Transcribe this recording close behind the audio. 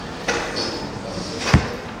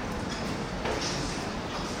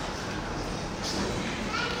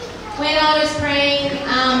when I was praying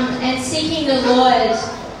and seeking the Lord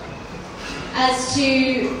as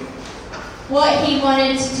to what He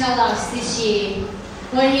wanted to tell us this year,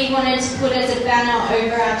 what He wanted to put as a banner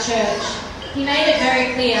over our church, He made it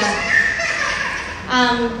very clear.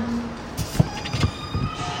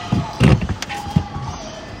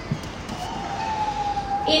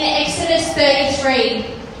 In Exodus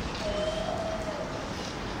 33,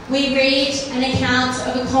 we read an account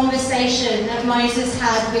of a conversation that Moses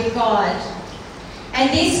had with God. And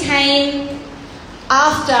this came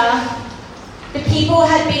after the people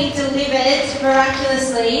had been delivered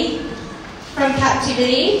miraculously from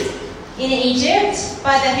captivity in Egypt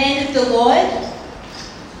by the hand of the Lord.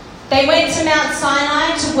 They went to Mount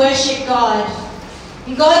Sinai to worship God.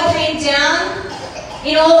 And God came down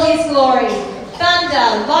in all His glory.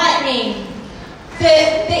 Thunder, lightning.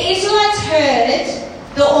 The Israelites heard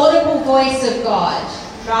the audible voice of God,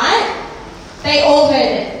 right? They all heard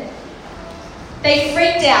it. They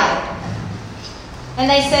freaked out. And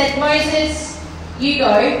they said, Moses, you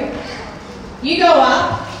go. You go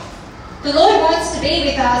up. The Lord wants to be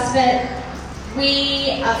with us, but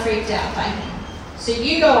we are freaked out by Him. So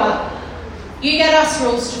you go up. You get us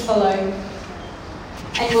rules to follow.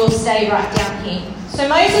 And we'll stay right down here. So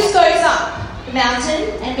Moses goes up the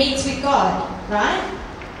mountain and meets with God, right?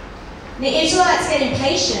 The Israelites get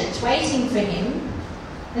impatient, waiting for Him.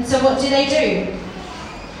 And so what do?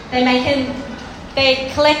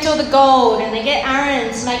 They collect all the gold and they get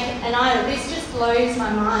Aaron to make an idol. This just blows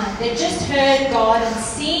my mind. They've just heard God and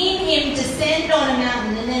seen Him descend on a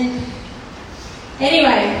mountain. And then,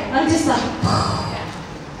 anyway, I'm just like,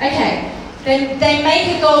 okay. Then they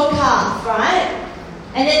make a gold calf, right?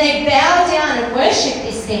 And then they bow down and worship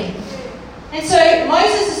this thing. And so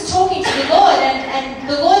Moses is talking to the Lord, and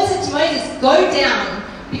the Lord said to Moses, go down,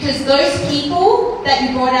 because those people that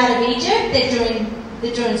you brought out of Egypt,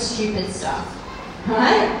 they're doing stupid stuff.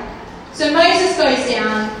 Right? So Moses goes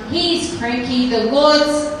down, he's cranky, the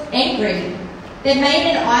Lord's angry. They've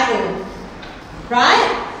made an idol.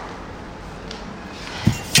 Right?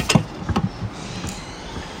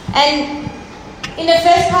 And in the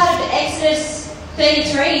first part of Exodus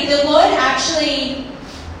 33, the Lord actually,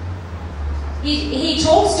 he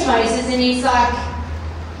talks to Moses and he's like,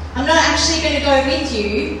 I'm not actually going to go with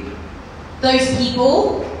you, those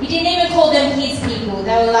people. He didn't even call them his people.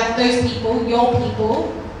 They were like, those people, your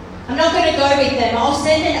people. I'm not going to go with them. I'll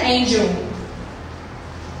send an angel.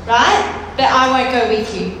 Right? But I won't go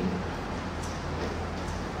with you.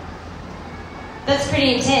 That's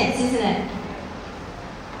pretty intense, isn't it?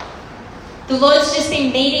 The Lord's just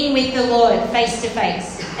been meeting with the Lord face to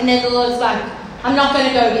face. And then the Lord's like, I'm not going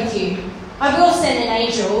to go with you. I will send an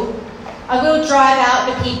angel. I will drive out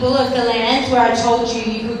the people of the land where I told you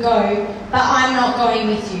you could go, but I'm not going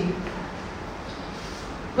with you.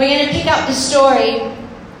 We're going to pick up the story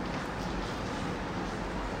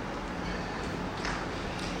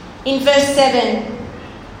in verse 7.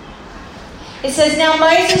 It says, now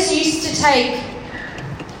Moses used to take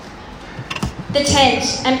the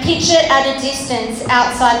tent and pitch it at a distance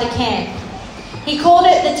outside the camp. He called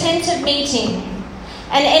it the tent of meeting.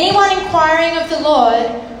 And anyone inquiring of the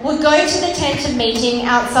Lord would go to the tent of meeting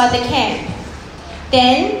outside the camp.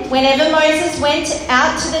 Then, whenever Moses went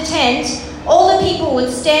out to the tent, all the people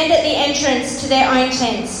would stand at the entrance to their own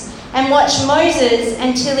tents and watch Moses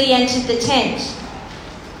until he entered the tent.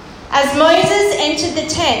 As Moses entered the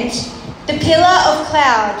tent, the pillar of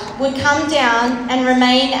cloud would come down and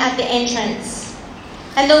remain at the entrance.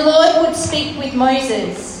 And the Lord would speak with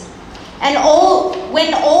Moses. And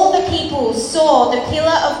when all the people saw the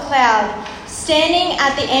pillar of cloud standing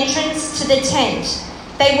at the entrance to the tent,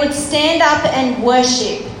 they would stand up and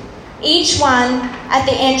worship, each one at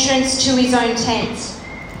the entrance to his own tent.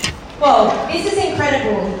 Whoa, this is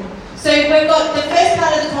incredible. So we've got the first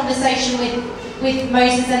part of the conversation with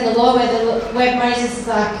Moses and the Lord, where Moses is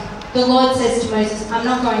like, the Lord says to Moses, I'm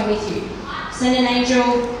not going with you. Send an angel,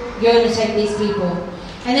 you're going to take these people.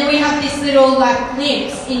 And then we have this little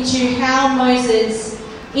glimpse into how Moses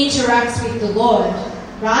interacts with the Lord,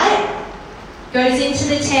 right? Goes into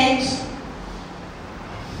the tent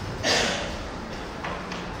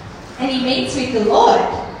and he meets with the Lord.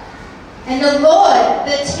 And the Lord,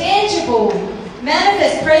 the tangible,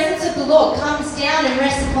 manifest presence of the Lord comes down and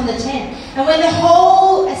rests upon the tent. And when the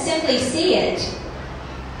whole assembly see it,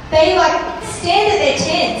 they stand at their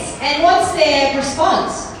tents, and what's their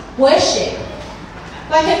response? Worship.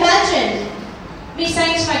 Imagine me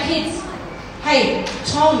saying to my kids, hey,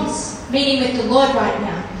 Tom's meeting with the Lord right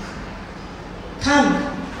now. Come,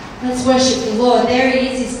 let's worship the Lord. There he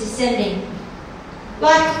is, he's descending.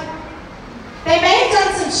 They may have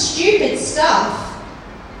done some stupid stuff,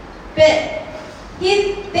 But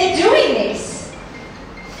they're doing this.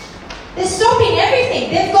 They're stopping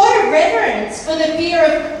everything. They've got a reverence for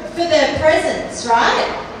the presence,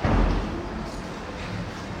 right?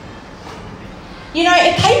 You know,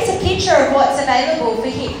 it paints a picture of what's available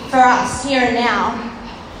for us here and now.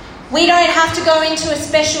 We don't have to go into a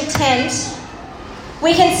special tent.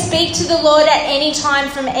 We can speak to the Lord at any time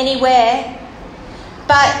from anywhere.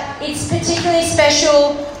 But it's particularly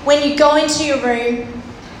special when you go into your room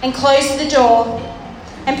and close the door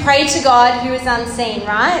and pray to God who is unseen,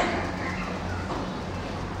 right?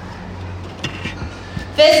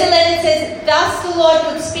 Verse 11 says, "Thus the Lord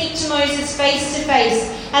would speak to Moses face to face,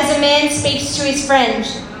 as a man speaks to his friend."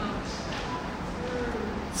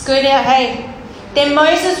 It's good, hey? Then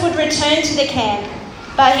Moses would return to the camp,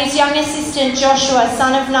 but his young assistant Joshua,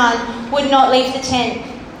 son of Nun, would not leave the tent.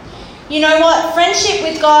 You know what? Friendship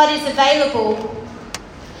with God is available,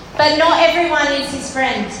 but not everyone is his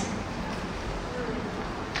friend.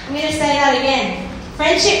 I'm going to say that again.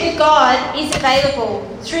 Friendship with God is available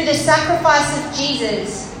through the sacrifice of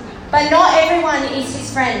Jesus, but not everyone is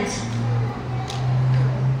his friend.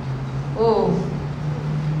 Ooh.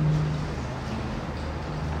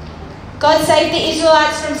 God saved the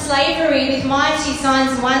Israelites from slavery with mighty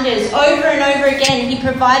signs and wonders. Over and over again, he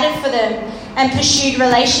provided for them and pursued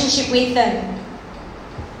relationship with them.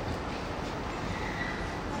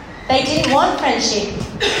 They didn't want friendship.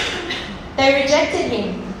 They rejected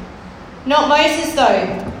him. Not Moses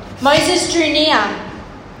though. Moses drew near.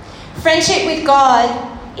 Friendship with God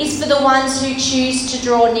is for the ones who choose to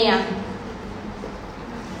draw near.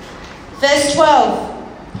 Verse 12.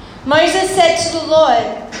 Moses said to the Lord,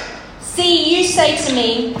 "See, you say to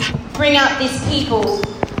me, bring up this people.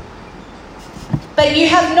 But you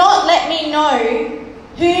have not let me know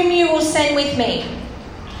whom you will send with me."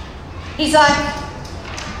 He's like,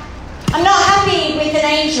 "I'm not happy with an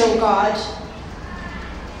angel, God."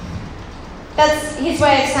 That's his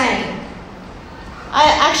way of saying, "I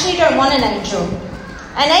actually don't want an angel.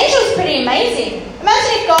 An angel's pretty amazing.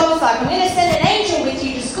 Imagine if God was like, I'm going to send an angel with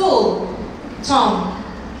you to school, Tom."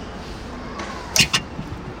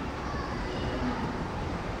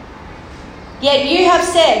 Yet you have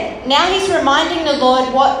said, now he's reminding the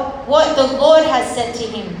Lord what the Lord has said to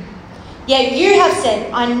him. Yet you have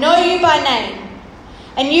said, "I know you by name,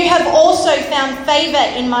 and you have also found favour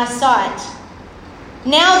in my sight.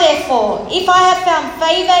 Now therefore, if I have found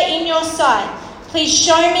favour in your sight, please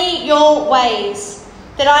show me your ways,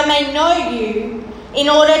 that I may know you, in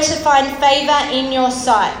order to find favour in your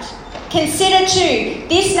sight. Consider too,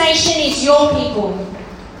 this nation is your people."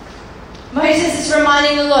 Moses is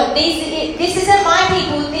reminding the Lord, this isn't my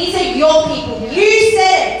people, these are your people. You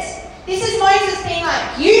said it. This is Moses being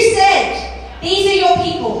like, you said, these are your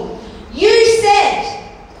people. You said,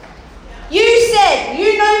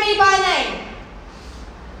 you know me by name.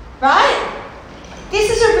 Right? This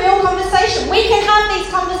is a real conversation. We can have these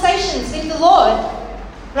conversations with the Lord.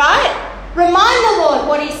 Right? Remind the Lord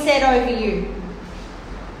what he said over you.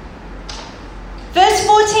 Verse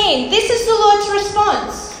 14, this is the Lord's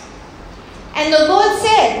response. "And the Lord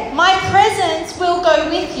said, my presence will go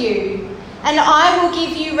with you, and I will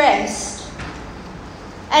give you rest.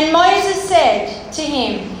 And Moses said to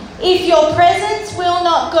him, if your presence will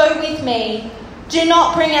not go with me, do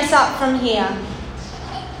not bring us up from here.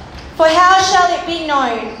 For how shall it be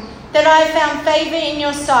known that I have found favour in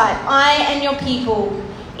your sight, I and your people?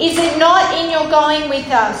 Is it not in your going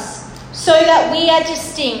with us, so that we are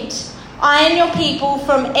distinct, I and your people,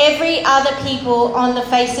 from every other people on the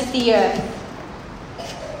face of the earth?"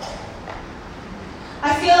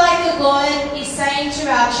 I feel like the Lord is saying to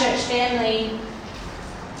our church family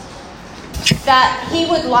that he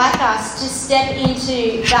would like us to step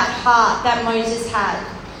into that heart that Moses had,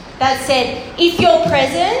 that said, if your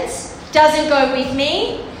presence doesn't go with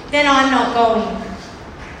me, then I'm not going.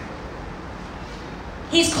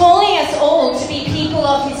 He's calling us all to be people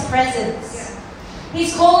of his presence.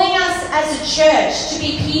 He's calling us as a church to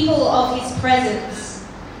be people of his presence.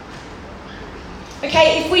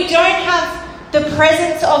 Okay, if we don't have the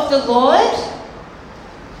presence of the Lord,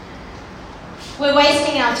 we're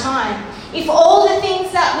wasting our time. If all the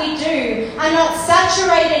things that we do are not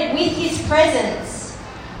saturated with his presence,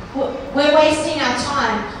 we're wasting our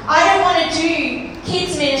time. I don't want to do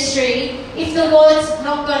kids ministry if the Lord's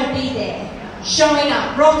not going to be there, showing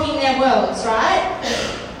up, rocking their worlds, right?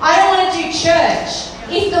 I don't want to do church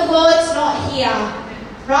if the Lord's not here,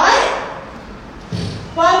 right?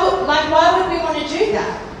 Why would we want to do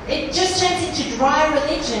that? It just turns into dry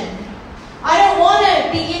religion. I don't want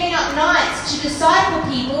to be giving up nights to disciple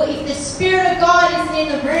people if the Spirit of God isn't in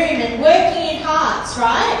the room and working in hearts,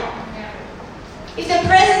 right? If the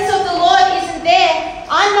presence of the Lord isn't there,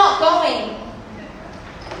 I'm not going.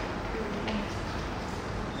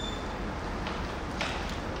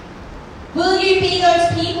 Will you be those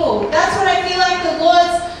people? That's what I feel like the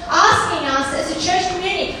Lord's asking us as a church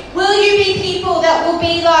community. Will you be people that will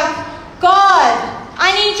be like, God,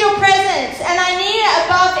 I need your presence and I need it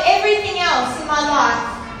above everything else in my life.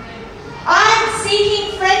 I'm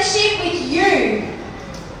seeking friendship with you.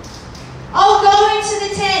 I'll go into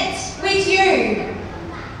the tent with you.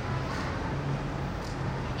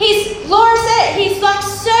 Laura said, he's like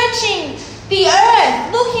searching the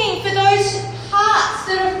earth, looking for those hearts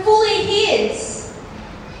that are fully his.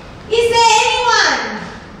 Is there anyone?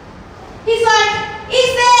 He's like,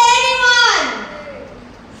 is there anyone?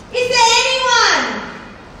 Is there anyone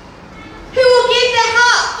who will give their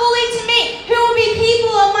heart fully to me? Who will be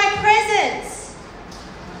people of my presence?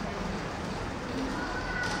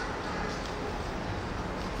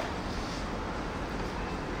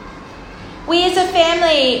 We as a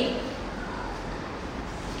family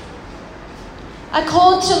are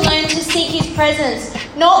called to learn to seek his presence,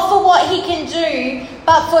 not for what he can do,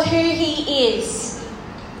 but for who he is.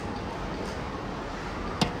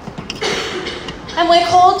 And we're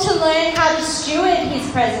called to learn how to steward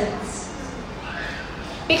his presence.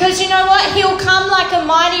 Because you know what? He'll come like a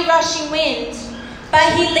mighty rushing wind,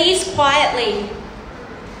 but he leaves quietly.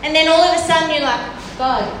 And then all of a sudden you're like,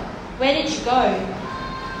 God, where did you go?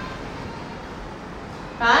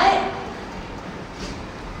 Right?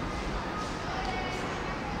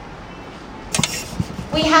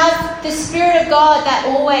 We have the Spirit of God that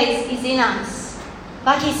always is in us.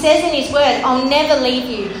 Like he says in his word, I'll never leave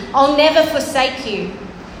you. I'll never forsake you.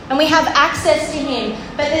 And we have access to him.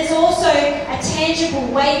 But there's also a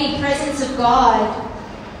tangible, weighty presence of God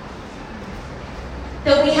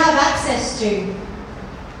that we have access to.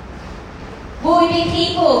 Will we be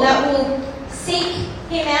people that will seek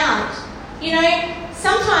him out? You know,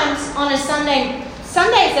 sometimes on a Sunday,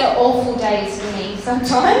 Sundays are awful days for me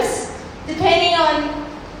sometimes, depending on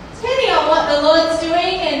what the Lord's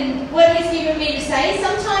doing and what he's given me to say.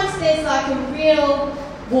 Sometimes there's like a real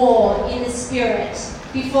war in the spirit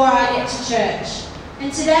before I get to church.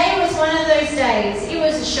 And today was one of those days. It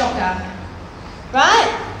was a shocker, right?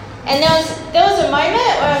 And there was a moment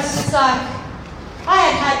where I was just like,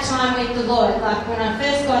 I had time with the Lord. Like when I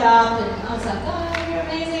first got up and I was like, oh, you're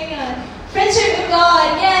amazing. Friendship with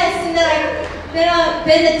God, yes. And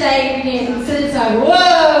then the day begins. So it's like,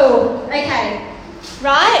 whoa, okay.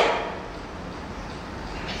 Right?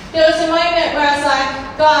 There was a moment where I was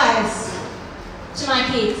like, guys, to my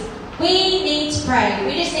kids, we need to pray.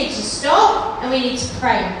 We just need to stop and we need to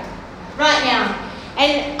pray right now.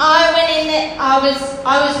 And I went in there, I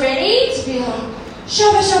was ready to be like,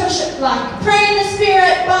 shabba, like pray in the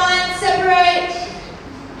spirit, bind, separate,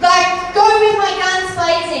 like go with my guns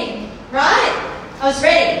blazing, right? I was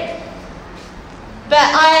ready. But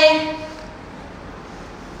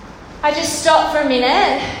I just stopped for a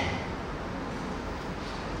minute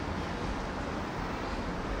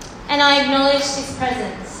and I acknowledged his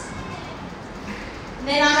presence. And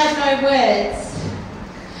then I had no words.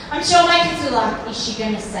 I'm sure my kids were like, is she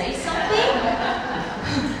going to say something?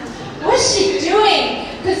 What's she doing?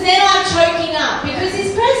 Because then I'm choking up because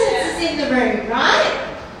his presence is in the room,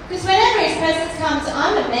 right? Because whenever his presence comes,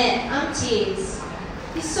 I'm a mess. I'm tears.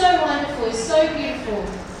 He's so wonderful. He's so beautiful.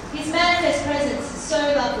 His manifest presence is so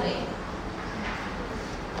lovely.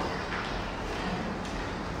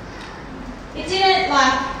 It didn't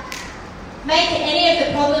make any of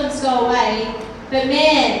the problems go away, but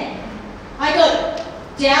man, I got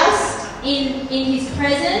doused in his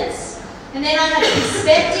presence, and then I had a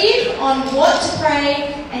perspective on what to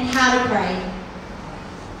pray and how to pray.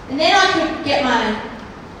 And then I could get my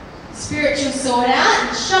spiritual sword out and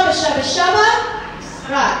shabba,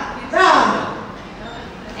 right,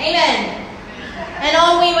 amen. And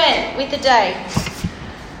on we went with the day.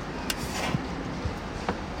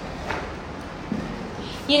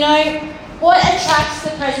 You know, what attracts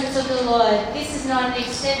the presence of the Lord? This is not an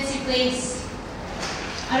extensive list.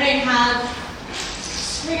 I don't have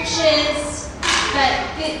scriptures, but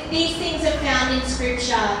these things are found in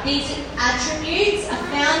Scripture. These attributes are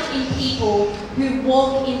found in people who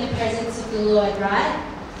walk in the presence of the Lord, right?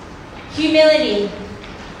 Humility,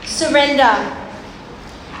 surrender,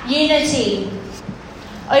 unity,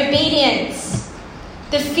 obedience,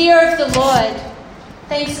 the fear of the Lord,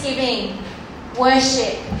 thanksgiving,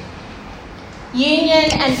 worship, union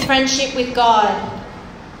and friendship with God.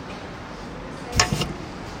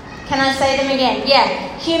 Can I say them again?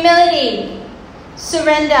 Yeah. Humility,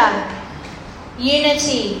 surrender,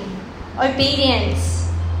 unity, obedience,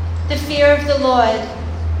 the fear of the Lord,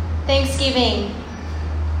 thanksgiving,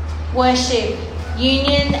 worship,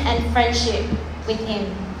 union and friendship with Him.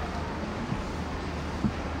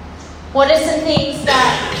 What are some things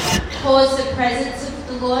that cause the presence of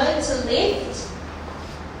the Lord to lift?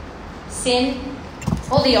 Sin,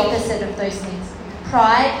 or the opposite of those things.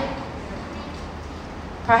 Pride.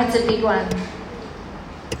 Pride's a big one.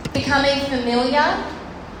 Becoming familiar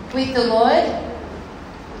with the Lord.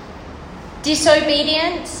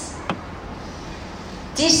 Disobedience.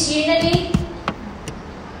 Disunity.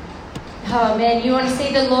 Oh man, you want to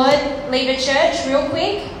see the Lord leave a church real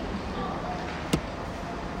quick?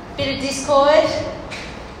 Bit of discord,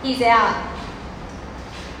 He's out.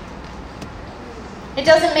 It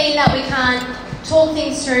doesn't mean that we can't talk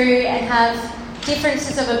things through and have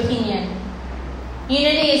differences of opinion.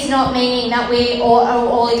 Unity is not meaning that we are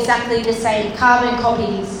all exactly the same, carbon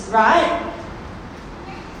copies, right?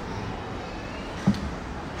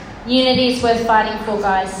 Unity is worth fighting for,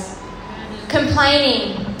 guys.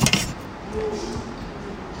 Complaining.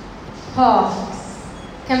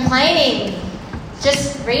 Complaining.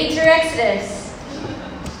 Just read through Exodus.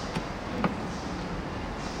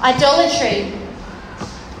 Idolatry.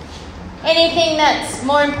 Anything that's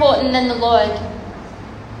more important than the Lord.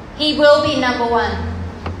 He will be number one.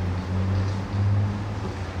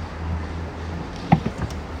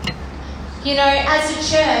 You know, as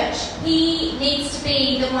a church, He needs to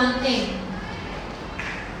be the one thing.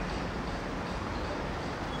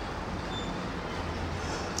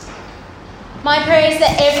 My prayer is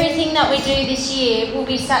that everything that we do this year will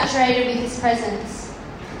be saturated with His presence.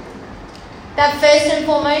 That first and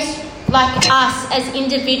foremost, like us as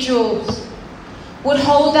individuals, would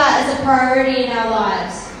hold that as a priority in our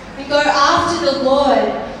lives. We go after the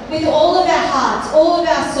Lord with all of our hearts, all of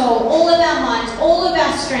our soul, all of our minds, all of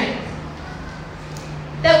our strength.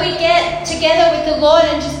 That we get together with the Lord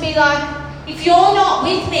and just be like, if you're not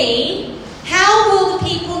with me, how will the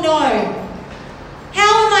people know?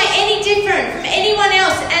 How am I any different from anyone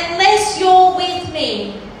else unless you're with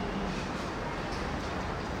me?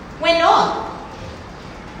 We're not.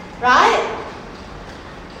 Right?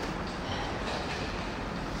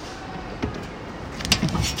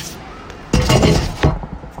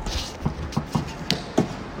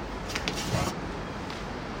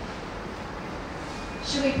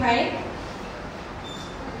 Should we pray?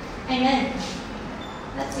 Amen.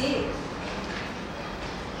 That's it.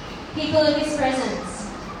 People of His presence.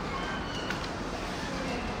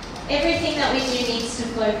 Everything that we do needs to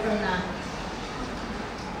flow from that.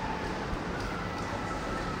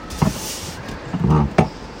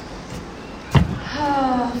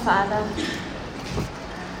 Oh, Father.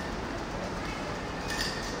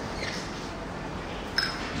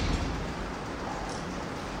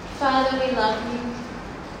 Father, we love You.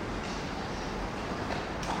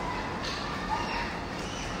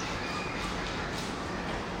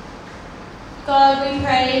 God, we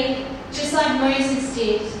pray, just like Moses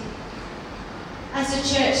did, as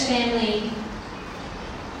a church family,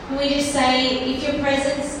 and we just say, if Your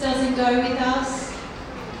presence doesn't go with us,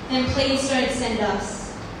 then please don't send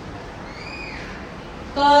us.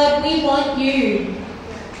 God, we want You.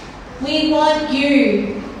 We want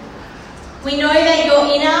You. We know that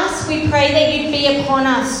You're in us. We pray that You'd be upon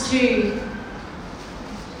us too.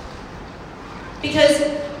 Because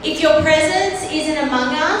if Your presence isn't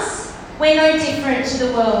among us, we're no different to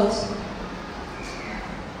the world.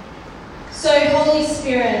 So, Holy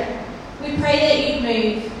Spirit, we pray that You'd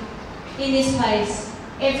move in this place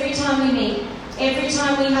every time we meet, every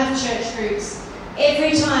time we have church groups,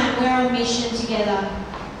 every time we're on mission together,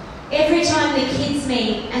 every time the kids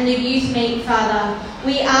meet and the youth meet, Father.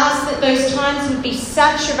 We ask that those times would be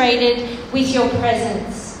saturated with Your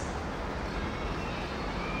presence.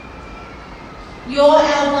 You're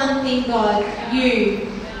our one thing, God. You.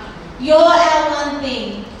 You're our one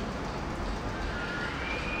thing.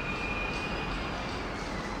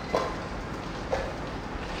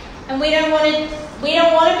 And we don't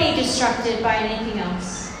want to be distracted by anything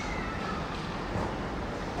else.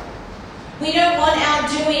 We don't want our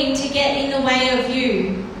doing to get in the way of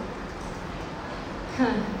You.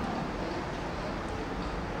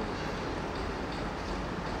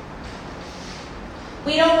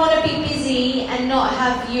 We don't want to be busy and not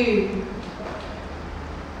have You.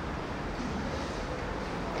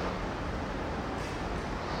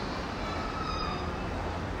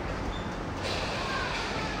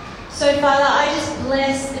 So, Father, I just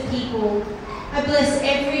bless the people. I bless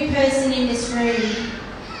every person in this room.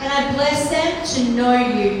 And I bless them to know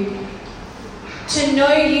You. To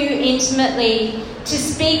know You intimately. To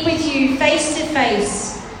speak with You face to face.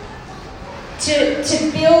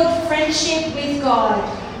 To build friendship with God.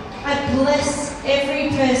 I bless every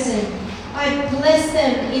person I bless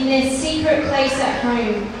them in their secret place at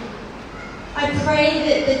home. I pray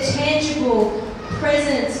that the tangible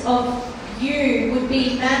presence of you would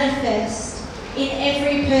be manifest in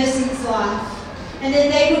every person's life, and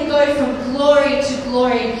that they would go from glory to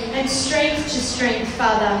glory and strength to strength,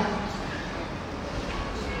 Father.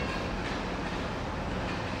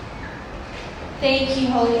 Thank you,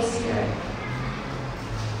 Holy Spirit.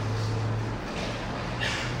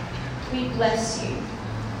 We bless you.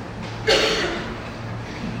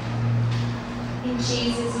 In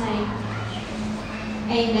Jesus' name.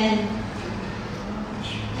 Amen.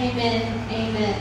 Amen. Amen.